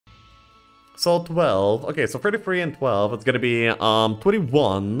So 12. Okay, so 33 and 12. It's gonna be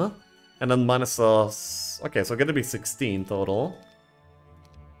 21. And then minus okay, so gonna be 16 total.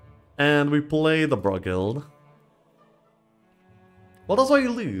 And we play the Bro Guild. Well, that's why you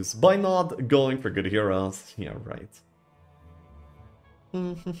lose. By not going for good heroes. Yeah, right.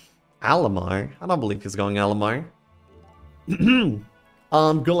 Alamar? I don't believe he's going Alamar.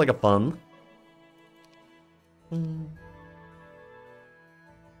 Go like a pun.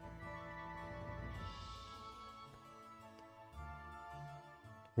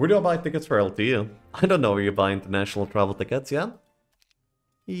 Where do I buy tickets for LTU? I don't know where you buy international travel tickets yet.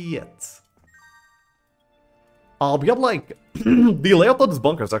 We have like... the layout of this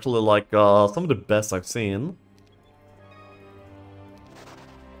bunker is actually like some of the best I've seen.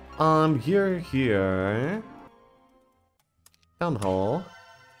 Here. Town hall.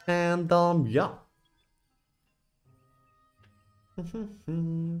 And, yeah.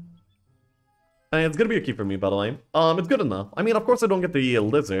 It's gonna be a key for me, by the way. It's good enough. I mean, of course I don't get the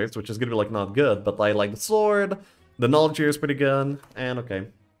lizards, which is gonna be, like, not good, but I like the sword, the knowledge here is pretty good, and okay.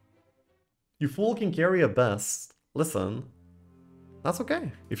 You fool Kincaria best. Listen. That's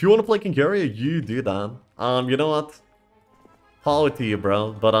okay. If you want to play Kincaria, you do that. You know what? Power to you,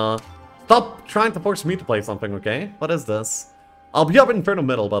 bro. But, stop trying to force me to play something, okay? What is this? I'll be up in Inferno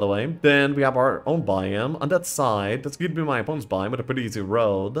Middle, by the way. Then we have our own biome. On that side, that's going to be my opponent's biome with a pretty easy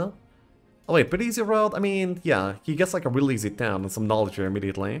road. Oh wait, pretty easy road? I mean, yeah, he gets like a really easy town and some knowledge here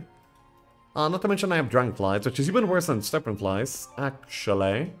immediately. Not to mention I have Dragonflies, which is even worse than Steppenflies,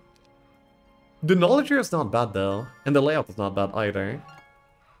 actually. The knowledge here is not bad though, and the layout is not bad either.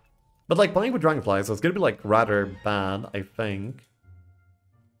 But like playing with Dragonflies is gonna be like rather bad, I think.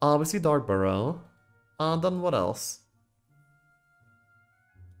 We see Dark Burrow. Then what else?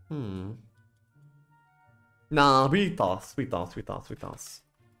 Nah, we toss.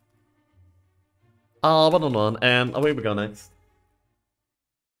 1-on-1, and away we go next.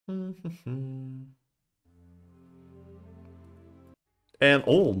 And,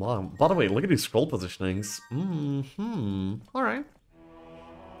 oh, man, by the way, look at these scroll positionings. Alright.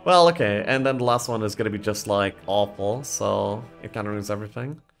 Well, okay, and then the last one is gonna be just, like, awful, so it kind of ruins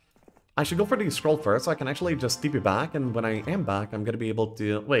everything. I should go for the scroll first, so I can actually just TP back, and when I am back, I'm gonna be able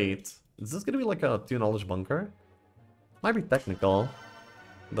to... Wait, is this gonna be like a 2-knowledge bunker? Might be technical,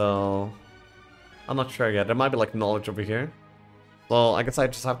 though... I'm not sure yet, there might be like knowledge over here. So, I guess I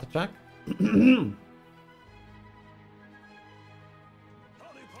just have to check.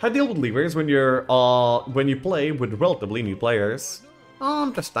 How do you deal with levers when you're, when you play with relatively new players?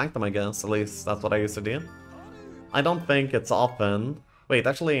 Just tank them, I guess. At least that's what I used to do. I don't think it's often. Wait,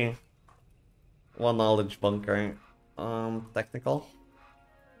 actually, 1 knowledge bunker. Technical.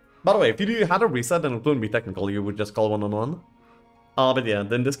 By the way, if you had a reset and it wouldn't be technical, you would just call 1-on-1. But yeah,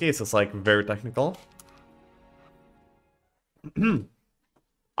 in this case, it's like very technical.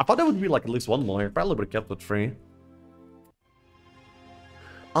 I thought there would be like at least one more. I probably would have kept it free.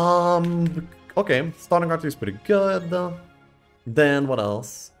 Okay, starting archery is pretty good. Then what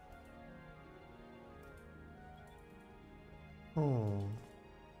else?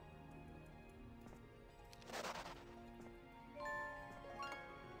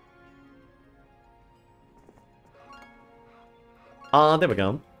 There we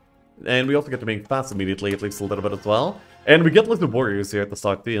go. And we also get to make fast immediately, at least a little bit as well. And we get like the warriors here at the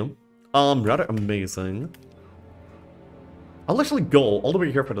start too. Rather amazing. I'll actually go all the way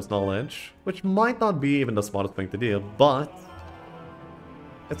here for this knowledge, which might not be even the smartest thing to do, but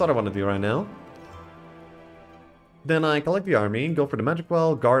it's what I want to do right now. Then I collect the army, go for the magic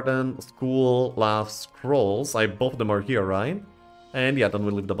well, garden, school, last scrolls. Both of them are here, right? And yeah, then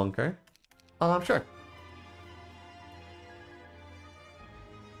we leave the bunker. Sure.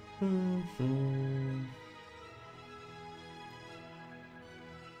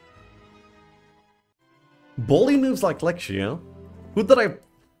 Bully moves like Lexia? Who did I...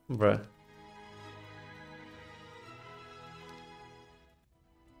 Bruh.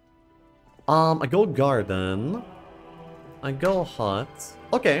 I go garden. I go hut.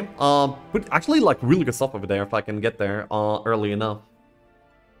 Okay, but actually like really good stuff over there if I can get there early enough.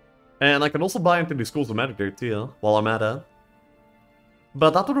 And I can also buy into the schools of magic there too, while I'm at it.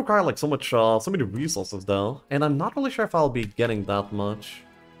 But that would require like so many resources though, and I'm not really sure if I'll be getting that much.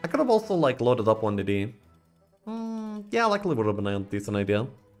 I could have also like loaded up one DD. Yeah, likely would have been a decent idea.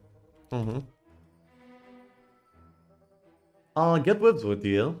 Get whips with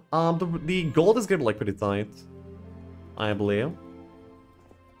you. The gold is getting like pretty tight, I believe.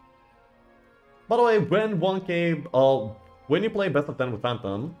 By the way, when 1K, when you play Best of 10 with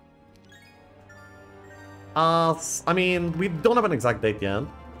Phantom, I mean, we don't have an exact date yet.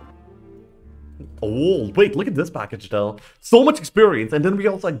 Oh, wait, look at this package though. So much experience, and then we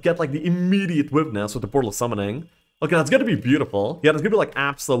also get like the immediate whipness with the portal summoning. Okay, that's gonna be beautiful. Yeah, that's gonna be like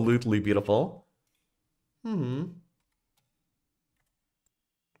absolutely beautiful. Hmm.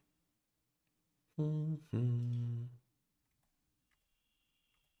 Hmm.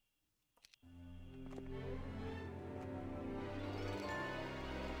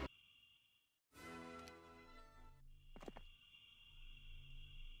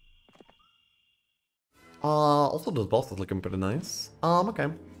 Also those bosses looking pretty nice. Okay.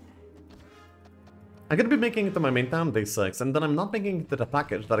 I'm gonna be making it to my main town day 6, and then I'm not making it to the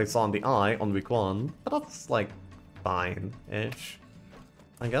package that I saw on the eye on week 1, but that's like fine-ish,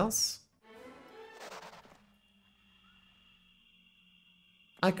 I guess.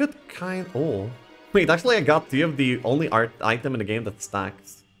 I could oh. Wait, actually I got 2 of the only art item in the game that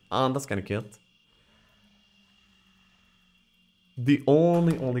stacks. That's kinda cute. The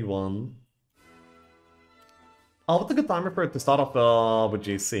only one. What's a good timer for it to start off with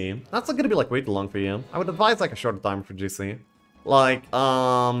GC? That's not gonna be like way too long for you. I would advise like a shorter timer for GC. Like,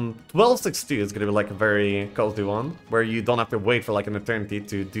 12:62 is gonna be like a very cozy one, where you don't have to wait for like an eternity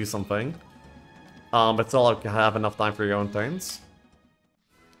to do something. But still like, have enough time for your own turns.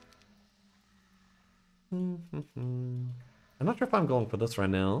 I'm not sure if I'm going for this right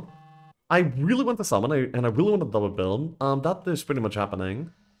now. I really want to summon, and I really want to double build. That is pretty much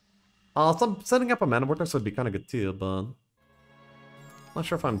happening. So setting up a mana vortex would be kind of good too, but not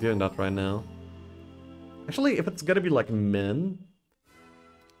sure if I'm doing that right now. Actually, if it's gonna be like min,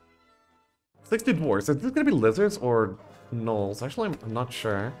 60 dwarves. Is this gonna be lizards or gnolls? Actually, I'm not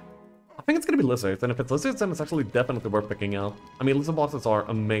sure. I think it's gonna be lizards, and if it's lizards, then it's actually definitely worth picking up. I mean, lizard bosses are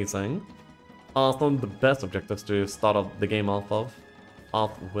amazing. Some of the best objectives to start off the game off with.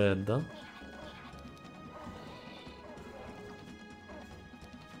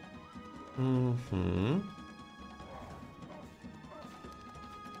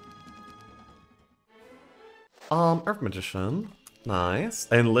 Earth Magician. Nice.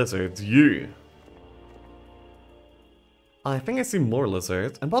 And lizards, you. I think I see more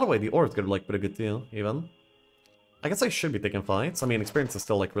lizards. And by the way, the orb's gonna be like pretty good too, even. I guess I should be taking fights. I mean, experience is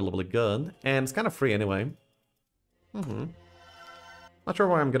still like really good. And it's kind of free anyway. Not sure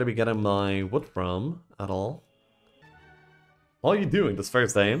where I'm gonna be getting my wood from at all. How are you doing this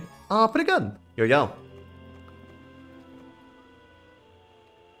Thursday? Pretty good. Yo.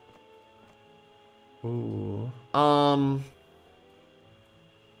 Ooh. I'm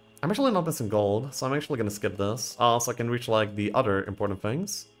actually not missing gold, so I'm actually gonna skip this. So I can reach like the other important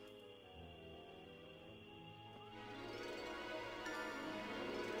things.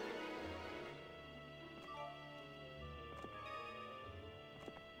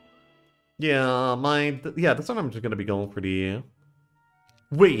 Yeah, this one I'm just gonna be going for the...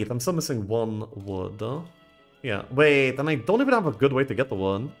 Wait, I'm still missing 1 wood. Yeah, wait, and I don't even have a good way to get the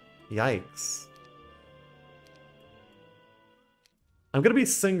wood. Yikes. I'm gonna be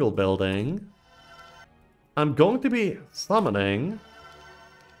single building. I'm going to be summoning.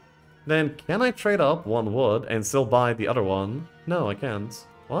 Then can I trade up 1 wood and still buy the other one? No, I can't.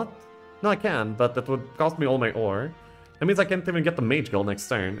 What? No, I can, but that would cost me all my ore. That means I can't even get the mage gold next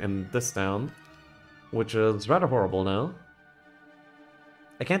turn in this town, which is rather horrible now.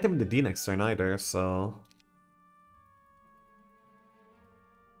 I can't even do D next turn either, so...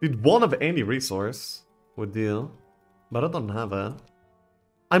 Dude, 1 of any resource would do, but I don't have it.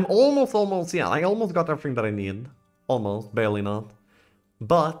 I'm almost, yeah, I almost got everything that I need. Almost, barely not.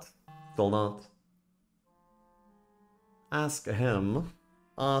 But, still not. Ask him.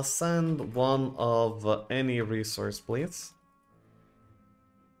 Send 1 of any resource, please.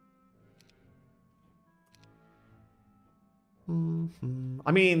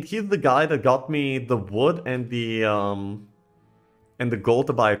 I mean, he's the guy that got me the wood and the gold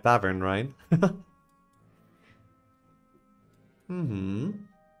to buy a tavern, right?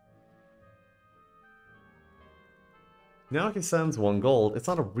 Now if he sends 1 gold, it's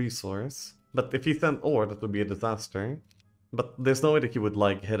not a resource. But if he sent ore, that would be a disaster. But there's no way that he would,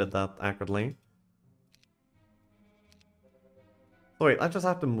 like, hit it that accurately. Oh, wait, I just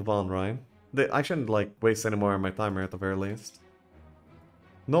have to move on, right? I shouldn't, like, waste any more of my timer at the very least.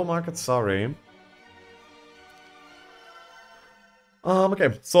 No market, sorry.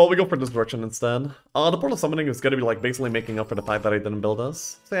 Okay, so we go for this direction instead. The portal summoning is gonna be, like, basically making up for the fact that I didn't build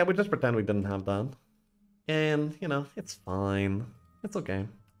this. So yeah, we just pretend we didn't have that. And, you know, it's fine. It's okay.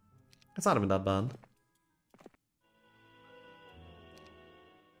 It's not even that bad.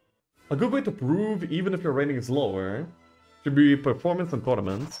 A good way to prove, even if your rating is lower, should be performance and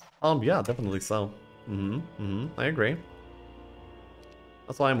tournaments. Yeah, definitely so. I agree.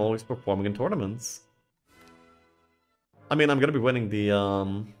 That's why I'm always performing in tournaments. I mean, I'm gonna be winning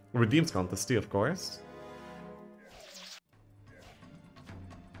the Redeems contest too, of course.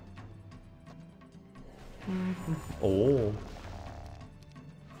 Oh.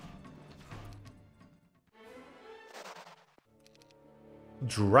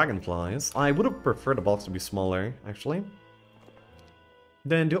 Dragonflies. I would have preferred the box to be smaller, actually.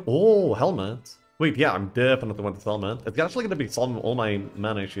 Then do... Oh, helmet. Wait, yeah, I'm definitely want this helmet. It's actually gonna be solving all my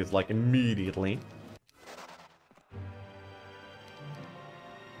mana issues, like, immediately.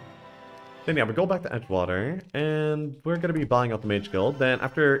 Then yeah, we go back to Edgewater, and we're gonna be buying out the Mage Guild. Then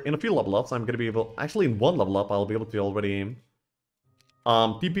after, in a few level ups, I'm gonna be able... Actually, in one level up, I'll be able to already...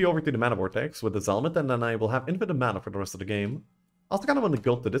 TP over to the Mana Vortex with this helmet, and then I will have infinite mana for the rest of the game. I also kind of want to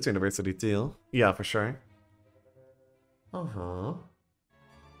go to this university too. Yeah, for sure. Uh-huh.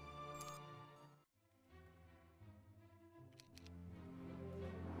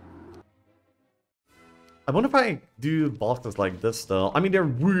 I wonder if I do boxes like this though. I mean, they're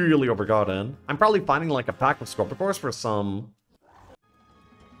really overgotten. I'm probably finding like a pack of Scorpicores for some...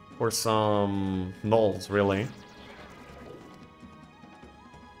 nulls, really.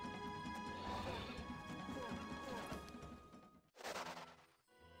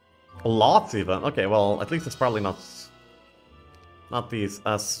 Lots even. Okay, well, at least it's probably not these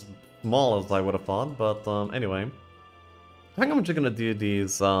as small as I would have thought, but anyway. I think I'm just gonna do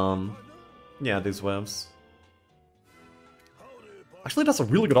these yeah, these webs. Actually, that's a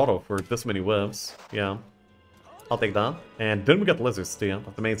really good auto for this many webs. Yeah. I'll take that. And then we get lizards too.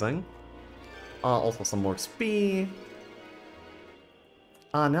 That's amazing. Also some more speed.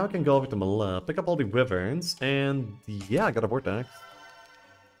 Now I can go over to Malep, pick up all the wyverns, and yeah, I got a vortex.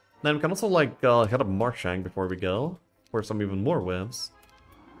 Then we can also, like, hit up Marshank before we go, for some even more webs.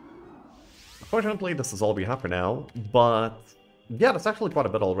 Unfortunately, this is all we have for now, but yeah, that's actually quite a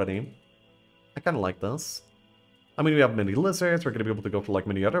bit already. I kind of like this. I mean, we have many lizards, we're going to be able to go for, like,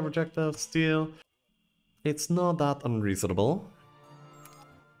 many other objectives, too. It's not that unreasonable.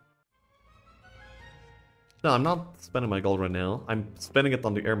 No, I'm not spending my gold right now. I'm spending it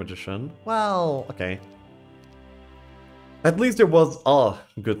on the Air Magician. Well, okay. At least there was a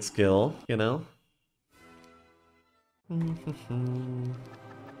good skill, you know?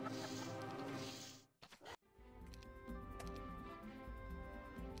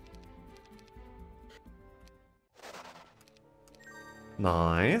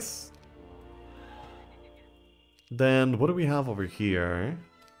 Nice. Then, what do we have over here?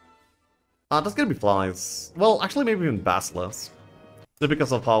 That's gonna be flies. Well, actually maybe even basilisks. Just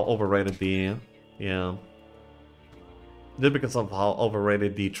because of how overrated the... yeah. Just because of how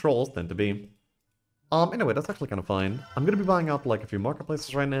overrated the trolls tend to be. Anyway, that's actually kind of fine. I'm gonna be buying out like a few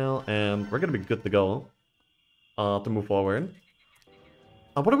marketplaces right now, and we're gonna be good to go. To move forward.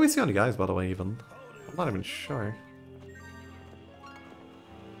 What do we see on the eyes, by the way, even? I'm not even sure.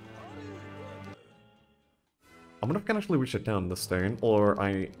 I wonder if I can actually reach it down this turn, or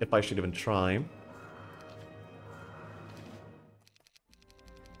if I should even try.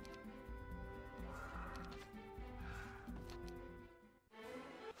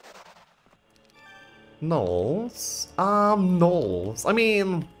 Knolls? Knolls. I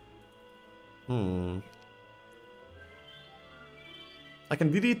mean... I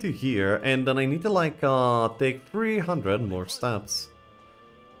can DD to here, and then I need to, like, take 300 more steps.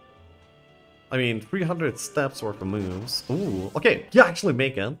 I mean, 300 steps worth of moves. Ooh, okay, yeah, actually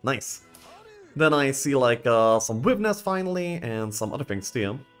make it. Nice. Then I see, like, some Witness finally, and some other things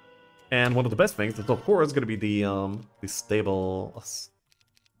too. And one of the best things is, of course, gonna be the stable...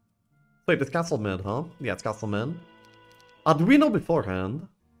 Wait, it's Castle Mid, huh? Yeah, it's Castle Mid. Did we know beforehand?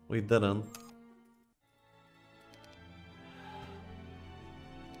 We didn't.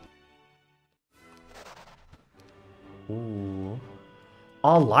 Ooh.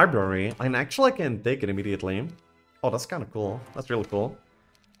 Oh, library. And actually I can take it immediately. Oh, that's kind of cool. That's really cool.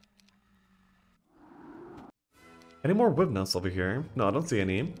 Any more Witness over here? No, I don't see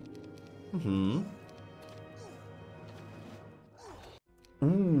any.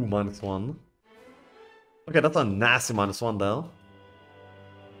 Ooh, -1. Okay, that's a nasty -1 though.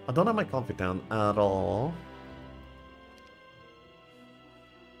 I don't have my comfy down at all.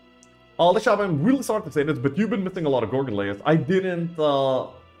 Oh, Lishab, I'm really sorry to say this, but you've been missing a lot of Gorgon layers. I didn't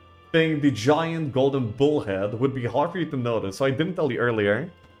think the giant golden bullhead would be hard for you to notice, so I didn't tell you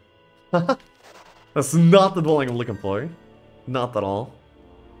earlier. That's not the dwelling I'm looking for. Not at all.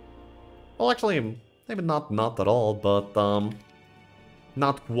 Well, actually, maybe not at all, but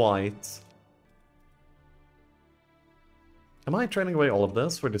not quite. Am I trading away all of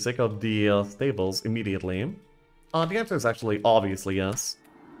this for the sake of the stables immediately? The answer is actually obviously yes.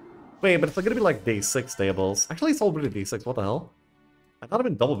 Wait, but it's gonna be like day 6 tables. Actually, it's already day 6, what the hell? I've not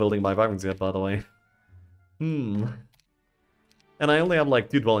been double building my vibrancy yet, by the way. And I only have like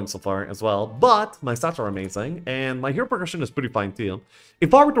 2 dwellings so far as well, but my stats are amazing, and my hero progression is pretty fine too.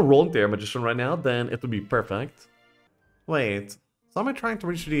 If I were to roll into Air Magician right now, then it would be perfect. Wait, so am I trying to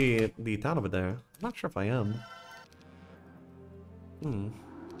reach the town over there? I'm not sure if I am.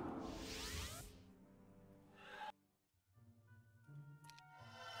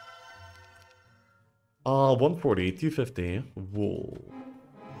 140, 250. Whoa.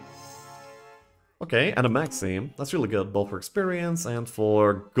 Okay, and a maxi. That's really good, both for experience and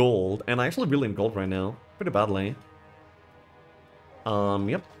for gold. And I actually really need gold right now. Pretty badly.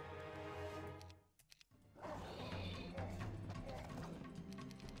 Yep.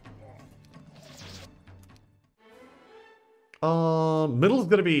 Middle is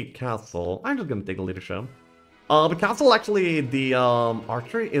gonna be castle. I'm just gonna take a leadership. But castle actually, the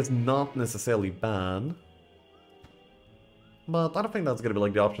archery is not necessarily bad. But I don't think that's gonna be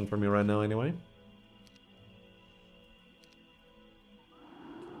like the option for me right now anyway.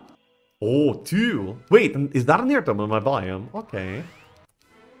 Oh, 2! Wait, is that a near term in my biome? Okay.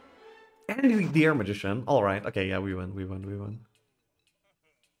 And the Air Magician. Alright, okay, yeah, we win.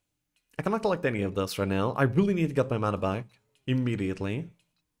 I cannot collect any of this right now. I really need to get my mana back. Immediately.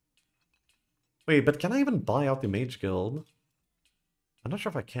 Wait, but can I even buy out the Mage Guild? I'm not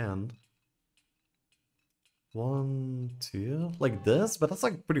sure if I can. 1, 2... Like this? But that's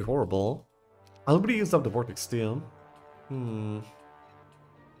like pretty horrible. I already used up the Vortex too. No,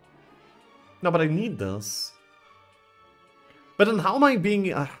 but I need this. But then how am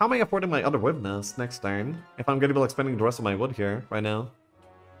I affording my other wood nest next turn? If I'm gonna be like spending the rest of my wood here, right now?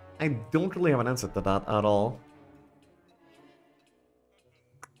 I don't really have an answer to that at all.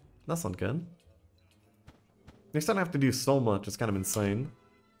 That's not good. Next time I have to do so much, it's kind of insane.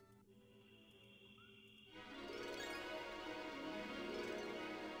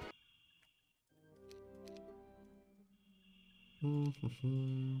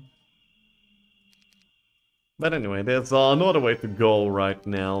 But anyway, there's no other way to go right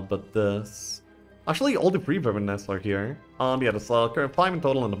now but this. Actually, all the pre-ribbon nests are here. Yeah, there's 5 in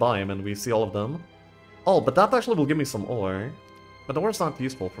total in the biome, and we see all of them. Oh, but that actually will give me some ore. But the ore's not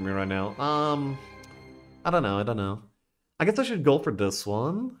useful for me right now. I don't know. I guess I should go for this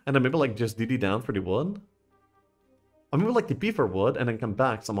one, and then maybe like just DD down for the wood. Or maybe like TP for wood, and then come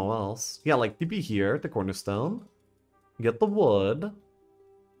back somewhere else. Yeah, like TP here, the cornerstone. Get the wood.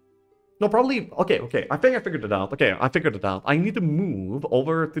 No, probably... Okay, I think I figured it out. Okay, I figured it out. I need to move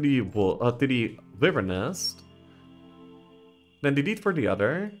over to the river nest. Then delete for the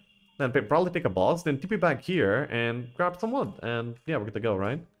other. Then probably take a boss. Then TP back here and grab some wood. And yeah, we're good to go,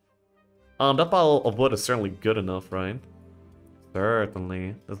 right? That pile of wood is certainly good enough, right?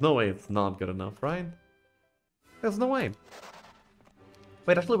 Certainly. There's no way it's not good enough, right? There's no way.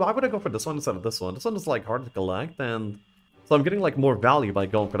 Wait, actually, why would I go for this one instead of this one? This one is like hard to collect, and so I'm getting like more value by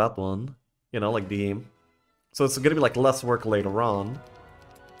going for that one. You know, like the... So it's gonna be like less work later on.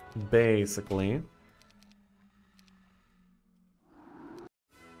 Basically.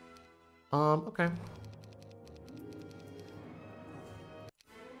 Okay.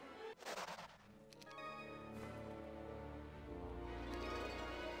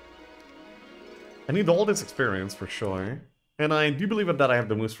 I need all this experience for sure. And I do believe that I have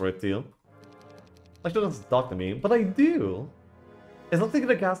the moves for it too. Like, don't just talk to me, but I do. It's not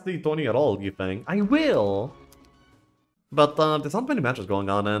gonna cast the Tony at all, you think? I will! But there's not many matches going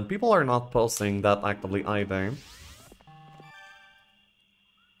on, and people are not posting that actively either.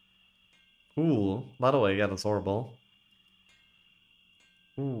 Ooh, by the way, yeah, that's horrible.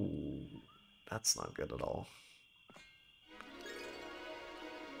 Ooh, that's not good at all.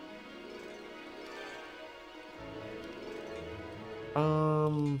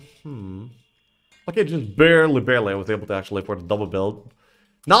 Okay, just barely I was able to actually afford a double build.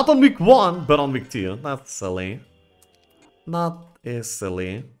 Not on week 1, but on week 2. That's silly. Not is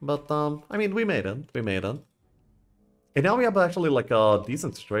silly, but I mean, we made it. And now we have actually like a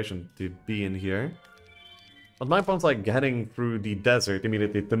decent situation to be in here. But my opponent's like heading through the desert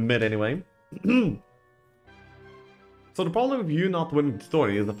immediately to mid anyway. So the problem with you not winning the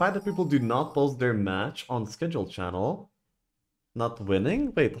story is the fact that people do not post their match on scheduled channel. Not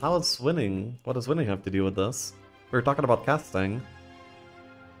winning? Wait, how is winning? What does winning have to do with this? We're talking about casting.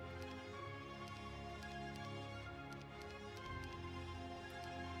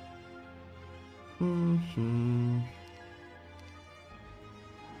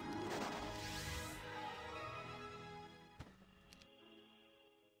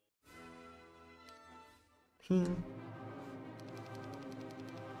 Hmm.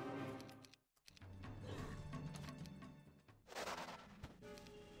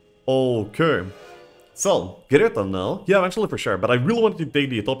 Okay. So, get it done now. Yeah, eventually for sure, but I really wanted to take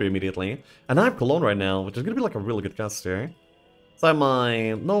the Utopia immediately. And I have Cologne right now, which is gonna be like a really good cast here. So I have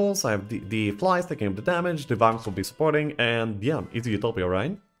my Knolls, I have the Flies taking up the damage, the Vamps will be supporting, and yeah, easy Utopia,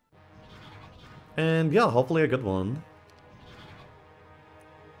 right? And yeah, hopefully a good one.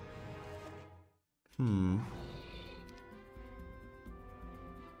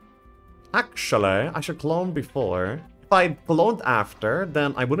 Actually, I should clone before. If I cloned after,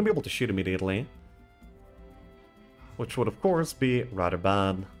 then I wouldn't be able to shoot immediately. Which would of course be rather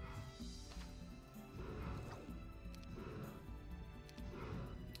bad.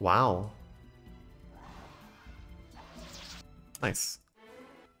 Wow. Nice.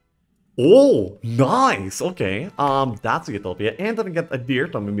 Oh, nice! Okay, that's a Utopia. And didn't get a Deer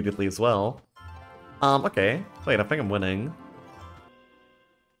Tomb immediately as well. Okay. Wait, I think I'm winning.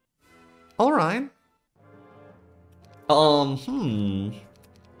 Alright.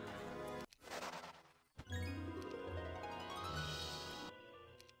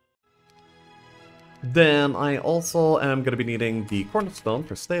 Then I also am gonna be needing the Cornerstone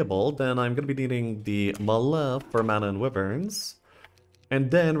for stable. Then I'm gonna be needing the Malef for mana and wyverns. And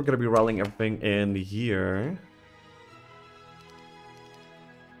then we're gonna be rolling everything in here.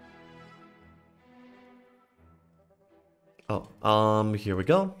 Oh, here we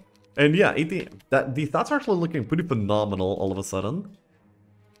go. And yeah, the stats are actually looking pretty phenomenal all of a sudden.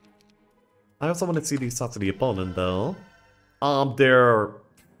 I also want to see the stats of the opponent though. They're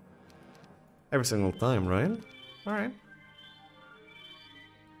every single time, right? Alright.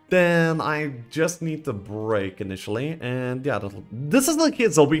 Then I just need to break initially, and yeah, this is like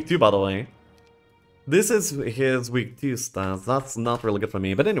his week 2 by the way. This is his week 2 stats, that's not really good for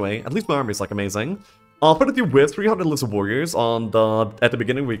me, but anyway, at least my army is like amazing. I'll put it through with 300 list of warriors on at the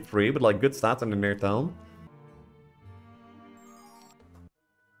beginning of week 3, with like good stats in the near town.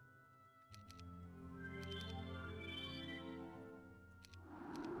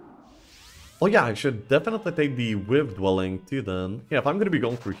 Oh yeah, I should definitely take the With Dwelling too then. Yeah, if I'm gonna be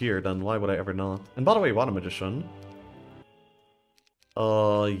going through here, then why would I ever not? And by the way, Water Magician.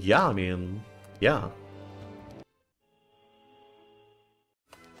 Yeah, I mean, yeah.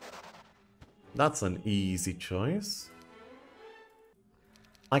 That's an easy choice.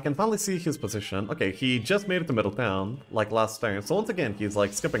 I can finally see his position. Okay, he just made it to middle town, like last turn. So once again, he's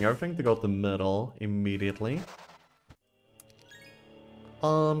like skipping everything to go to middle immediately.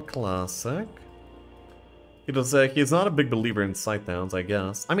 Classic. He's not a big believer in side towns, I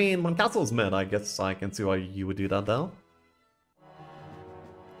guess. I mean, when castle's mid, I guess I can see why you would do that, though.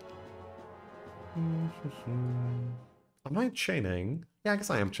 Am I chaining? Yeah, I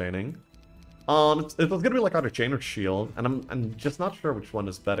guess I am chaining. It was gonna be like either chain or shield, and I'm just not sure which one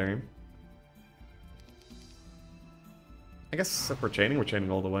is better. I guess if we're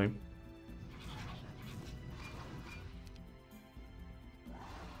chaining all the way.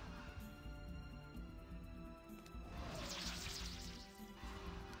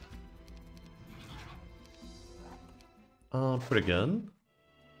 Pretty good.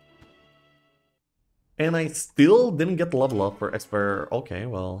 And I still didn't get the level up for Esper. Okay,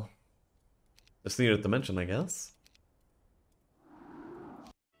 well, just needed to mention, I guess.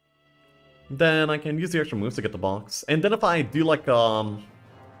 Then I can use the extra moves to get the box. And then if I do like, the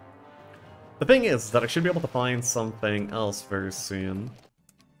thing is that I should be able to find something else very soon.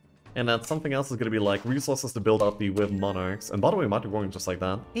 And that something else is going to be like resources to build out the With Monarchs. And by the way, might be going just like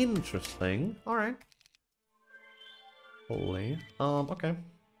that. Interesting. Alright. Holy. Okay.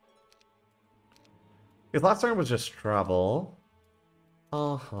 His last turn was just travel.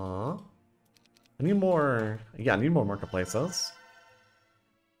 Uh-huh. I need more... Yeah, I need more marketplaces.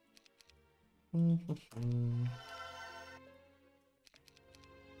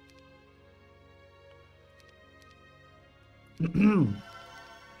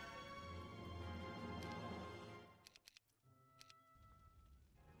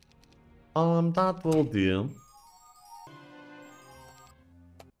 That will do.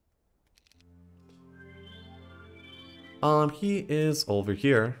 He is over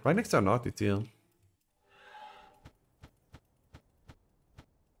here, right next to our Naughty too.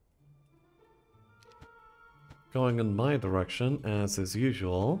 Going in my direction, as is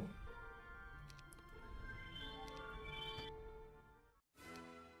usual.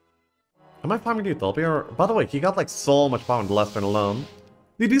 Am I farming the Utopia? By the way, he got like so much power in the last turn alone.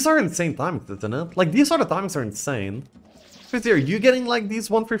 Dude, these are insane timings, isn't it? Like, these sort of timings are insane. Are you getting like these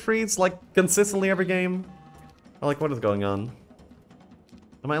 1-3-3s like consistently every game? Or like, what is going on?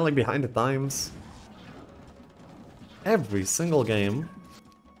 Am I like behind the times? Every single game.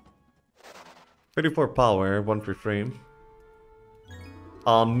 34 power, 133.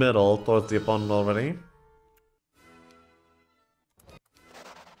 Middle towards the opponent already.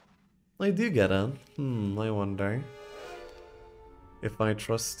 I do get it. I wonder if I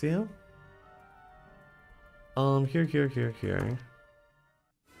trust you. Here.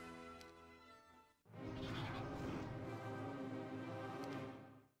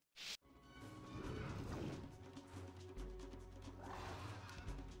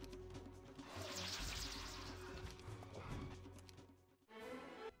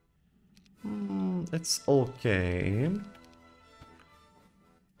 It's okay.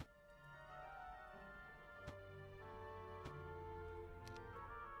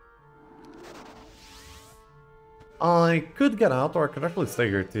 I could get out, or I could actually stay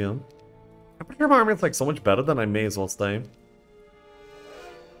here too. I'm pretty sure my army is like so much better than I may as well stay.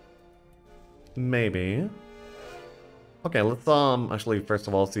 Maybe. Okay, let's actually first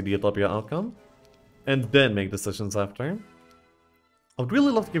of all see the Utopia outcome. And then make decisions after. I would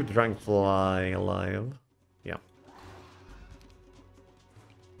really love to keep the Dragonfly alive. Yeah.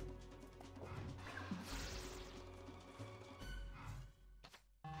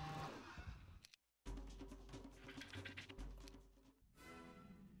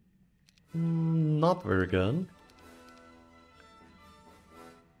 Not very good.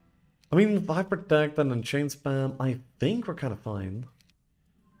 I mean, if I protect and then chain spam, I think we're kind of fine.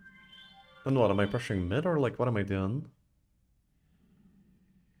 And what, am I pressuring mid or like what am I doing?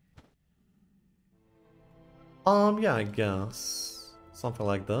 Yeah, I guess. Something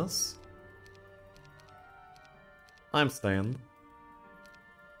like this. I'm staying.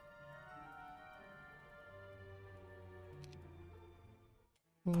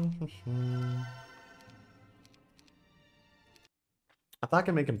 Attack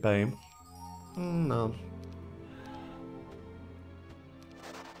and make him pay. No.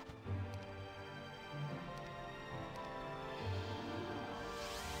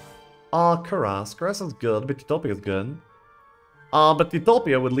 Karas. Karas is good, but Utopia is good. But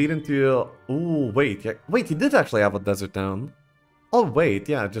Utopia would lead into... Ooh, wait. Yeah. Wait, he did actually have a desert town. Oh, wait.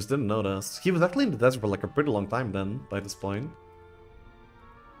 Yeah, I just didn't notice. He was actually in the desert for like a pretty long time then, by this point.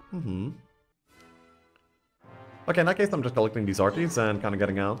 Okay, in that case, I'm just collecting these arties and kind of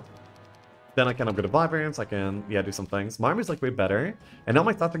getting out. Then I can upgrade the Vibrance, I can, yeah, do some things. My army's like way better. And now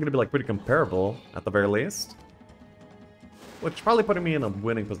my stats are going to be like pretty comparable, at the very least. Which probably putting me in a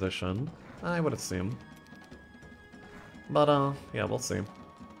winning position, I would assume. But, yeah, we'll see.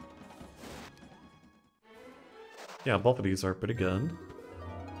 Yeah, both of these are pretty good.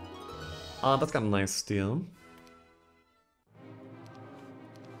 That's kind of nice too.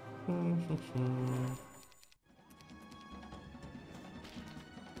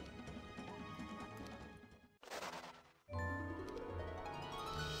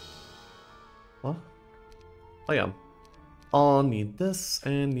 What? Oh yeah. I'll need this,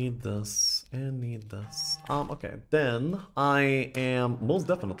 and need this, and need this. Okay, then I am most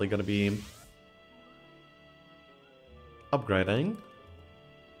definitely gonna be upgrading.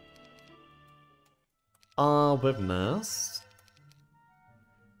 With Nest.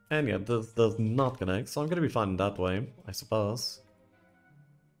 And yeah, this does not connect, so I'm gonna be fine that way, I suppose.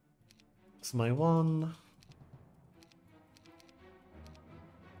 It's my one.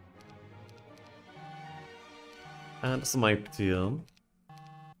 And this is my 2.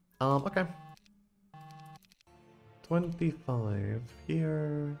 Okay. 25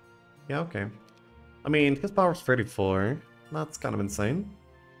 here. Yeah, okay. I mean, his power's 34. That's kind of insane.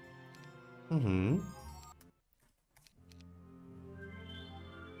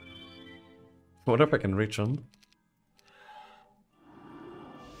 Wonder if I can reach him.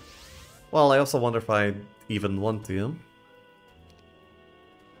 Well, I also wonder if I even want to.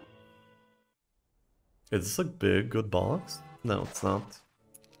 Is this a big, good box? No, it's not.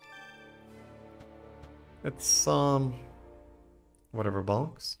 It's, whatever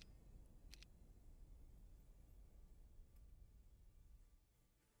box.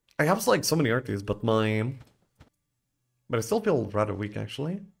 I have, like, so many arties, but But I still feel rather weak,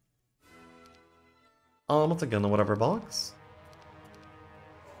 actually. Once again, whatever box.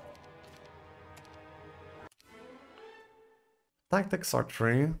 Tactics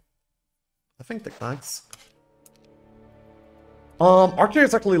archery. I think tactics. Archery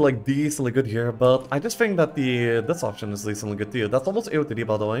is actually like decently good here, but I just think that this option is decently good too. That's almost AOTD,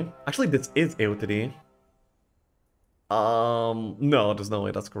 by the way. Actually, this is AOTD. No, there's no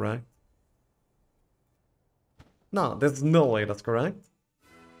way that's correct. No, there's no way that's correct.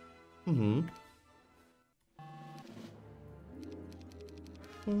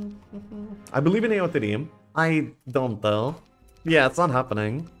 I believe in AOTD. I don't though. Yeah, it's not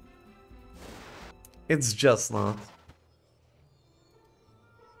happening. It's just not.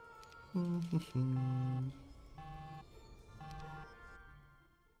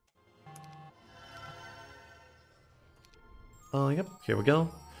 Yep, here we go.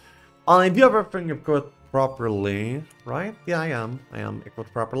 Do you have everything equipped properly, right? Yeah, I am. I am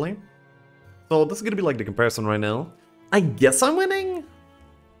equipped properly. So this is gonna be like the comparison right now. I guess I'm winning?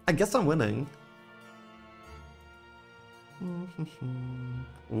 I guess I'm winning.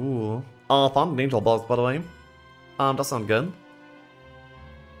 Ooh. Found an angel boss, by the way. That sounds good.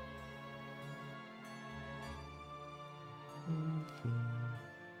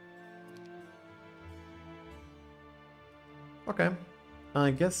 Okay.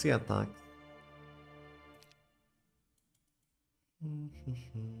 I guess he attacks.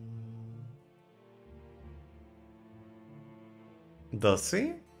 Does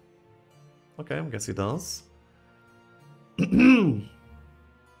he? Okay, I guess he does. If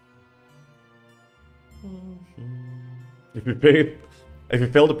you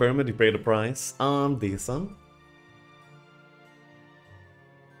fail the pyramid, you pay the price. Decent.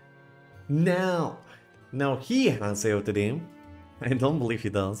 Now he has AOTD. I don't believe he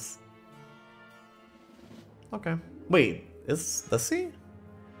does. Okay. Wait, does he?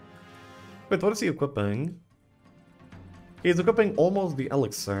 Wait, what is he equipping? He's equipping almost the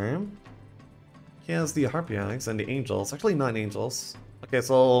elixir. He has the harpy axe and the angels. Actually, 9 angels. Okay,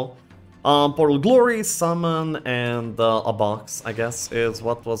 so Portal Glory, Summon, and a box, I guess, is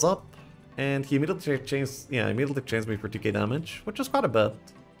what was up. And he immediately changed me for 2k damage, which is quite a bit.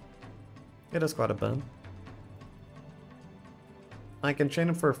 It is quite a bit. I can chain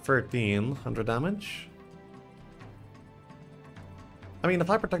him for 1300 damage. I mean, if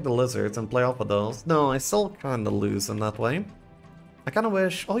I protect the lizards and play off of those, no, I still kinda lose in that way. I kinda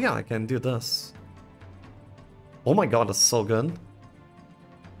wish, oh yeah, I can do this. Oh my god, that's so good.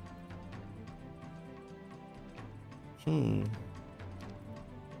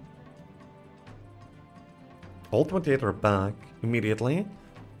 All 28 are back immediately.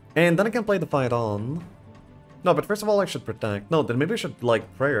 And then I can play the fight on. No, but first of all I should protect. No, then maybe I should,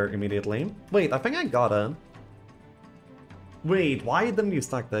 like, prayer immediately. Wait, I think I got it. Wait, why didn't you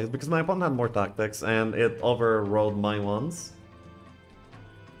tactics? Because my opponent had more tactics and it overrode my ones.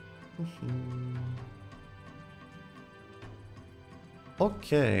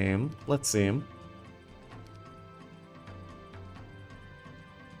 Okay, let's see.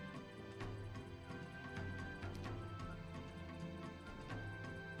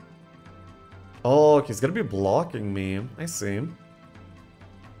 Oh, he's gonna be blocking me. I see.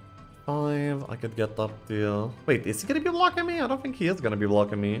 5, I could get up to... Wait, is he gonna be blocking me? I don't think he is gonna be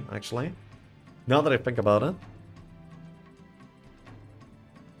blocking me, actually. Now that I think about it.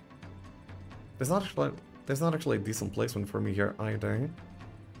 There's not actually a decent placement for me here either.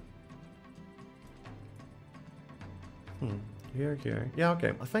 Here. Yeah,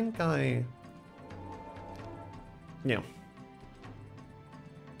 okay. I think I... Yeah.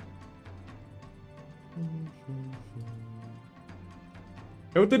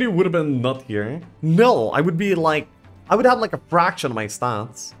 Everything would have been not here. No, I would be like... I would have like a fraction of my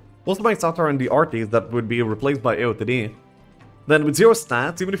stats. Most of my stats are in the arties that would be replaced by AOTD. Then with 0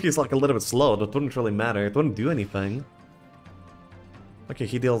 stats, even if he's like a little bit slow, that wouldn't really matter. It wouldn't do anything. Okay,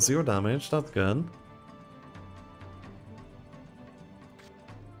 he deals 0 damage. That's good.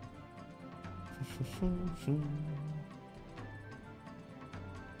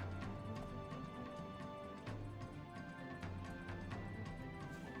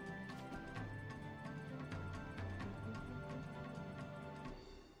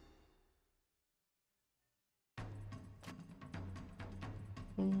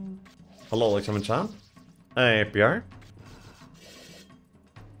 Hello, Alex, I'm in chat. Hey, PR.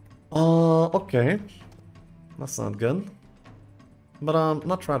 Okay. That's not good. But,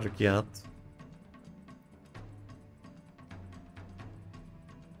 not tragic yet.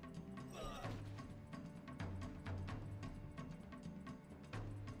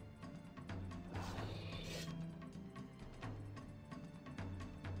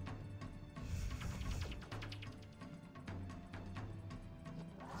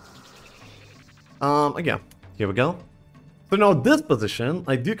 Yeah, here we go. So now this position,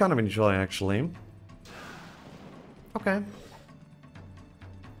 I do kind of enjoy, actually. Okay.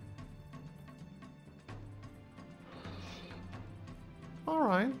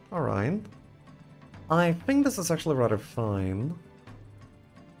 Alright. I think this is actually rather fine.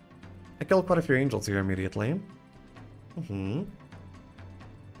 I killed quite a few angels here immediately.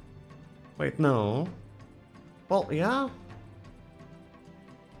 Wait, no. Well, yeah.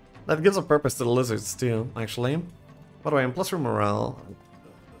 That gives a purpose to the lizards too, actually. By the way, I'm plus for morale.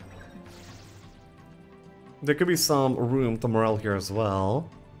 There could be some room to morale here as well,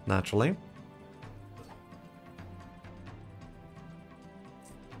 naturally.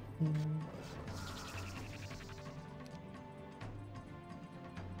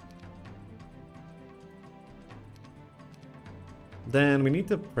 Then we need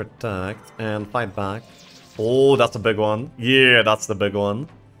to protect and fight back. Oh, that's a big one. Yeah, that's the big one.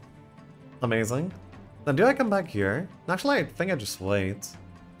 Amazing. Then do I come back here? Actually, I think I just wait.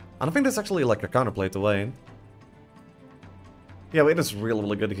 I don't think there's actually like a counterplay to wait. Yeah, wait is really,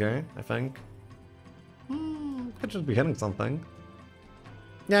 really good here, I think. Could just be hitting something.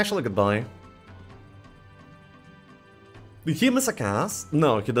 Yeah, actually, goodbye. Did he miss a cast?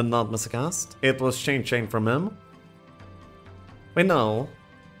 No, he did not miss a cast. It was chain from him. Wait, no.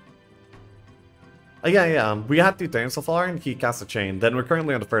 Yeah. We had 2 turns so far, and he cast a chain. Then we're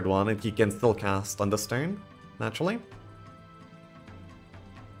currently on the 3rd one, and he can still cast on this turn, naturally.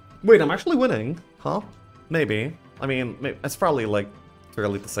 Wait, I'm actually winning? Huh? Maybe. I mean, it's probably, like, too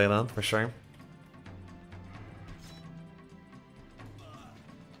early to say that, for sure.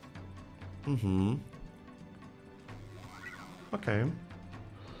 Okay.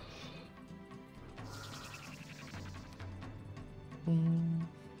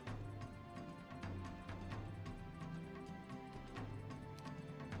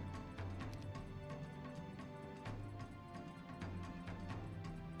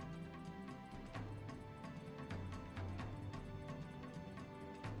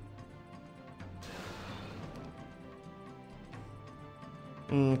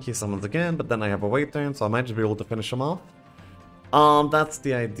 Key summons again, but then I have a wait turn, so I might just be able to finish him off. That's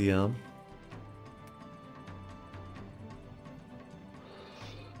the idea.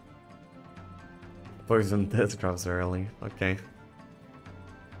 Poison this drops early. Okay.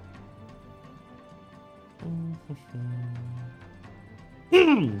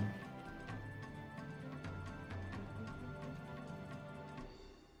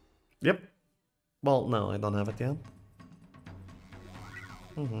 Yep. Well, no, I don't have it yet.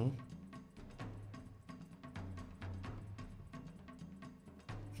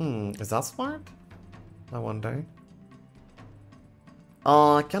 Is that smart? I wonder.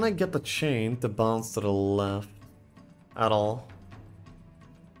 Can I get the chain to bounce to the left at all?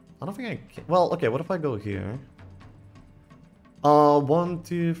 I don't think I can. Well, okay, what if I go here? 1,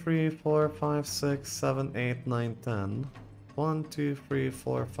 2, 3, 4, 5, 6, 7, 8, 9, 10. 1, 2, 3,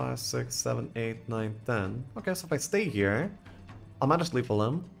 4, 5, 6, 7, 8, 9, 10. Okay, so if I stay here, I might just leave a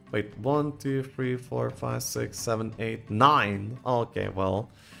limb. Wait, 1, 2, 3, 4, 5, 6, 7, 8, 9. Okay, well,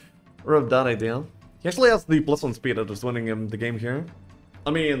 rub that idea. He actually has the +1 speed that is winning him the game here.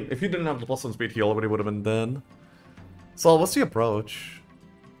 I mean, if he didn't have the +1 speed, he already would have been dead. So what's the approach?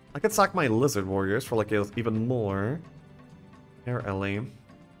 I could sack my lizard warriors for like even more. Here, Ellie.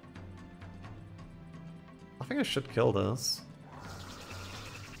 I think I should kill this.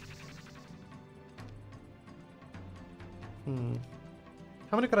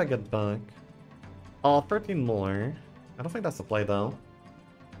 How many could I get back? Oh, 13 more. I don't think that's the play though.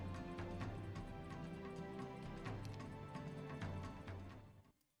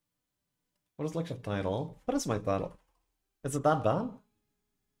 What is lecture title? What is my title? Is it that bad?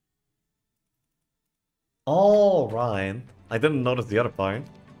 Oh, right. I didn't notice the other part.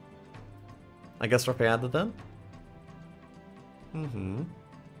 I guess Ruffy added that?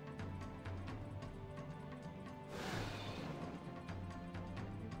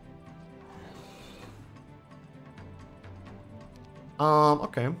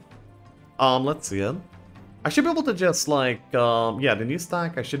 Okay. Let's see it. I should be able to just, like, yeah, the new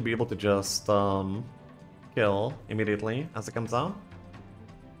stack, I should be able to just, kill immediately as it comes out.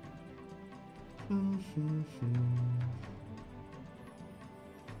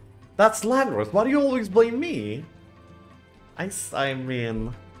 That's Landros. Why do you always blame me? I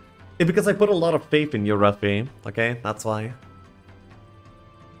mean... It's because I put a lot of faith in you, Ruffy. Okay? That's why.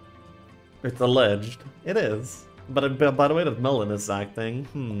 It's alleged. It is. But by the way that Melon is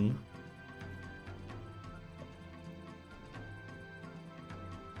acting,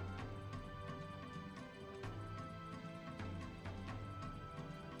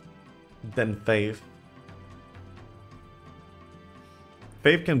 Then Faith.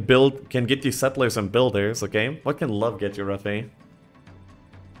 Faith can get you settlers and builders, okay? What can love get you, Ruffy?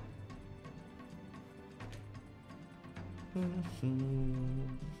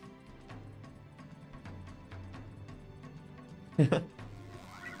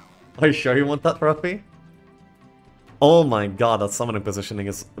 Are you sure you want that, Ruffy? Oh my god, that summoning positioning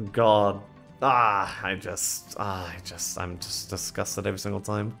is god. I'm just disgusted every single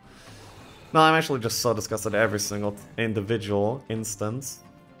time. No, I'm actually just so disgusted every single individual instance.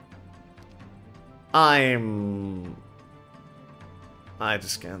 I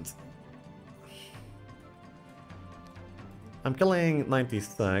just can't. I'm killing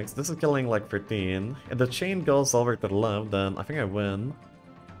 96, this is killing like 13. If the chain goes over to the left, then I think I win.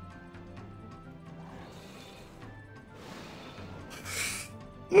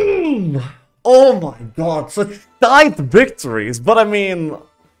 Oh my god, such tight victories, but I mean,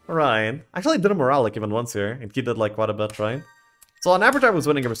 right. Actually, I did a moralic even once here, and he did like quite a bit, right? So on average I was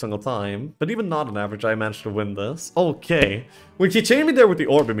winning every single time, but even not on average I managed to win this. Okay. When he chained me there with the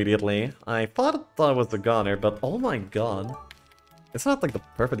orb immediately, I thought I was the goner, but oh my god. It's not like the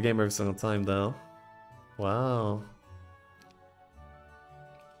perfect game every single time though. Wow.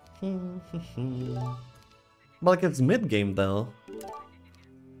 But like it's mid-game though.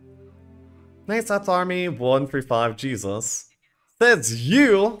 Nice, that's army 135, Jesus. Says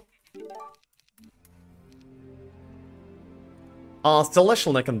you!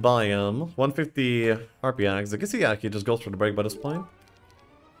 Celestial Neck can buy him. 150 RPX. I guess he just goes for the break by this point.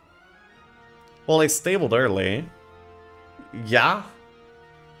 Well, he stabled early. Yeah?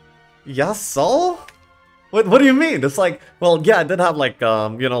 Yeah, so? What do you mean? It's like, well, yeah, I did have like,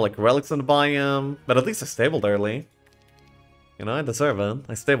 you know, like relics in the biome, but at least I stabled early. You know, I deserve it.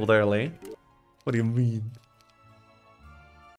 I stabled early. What do you mean?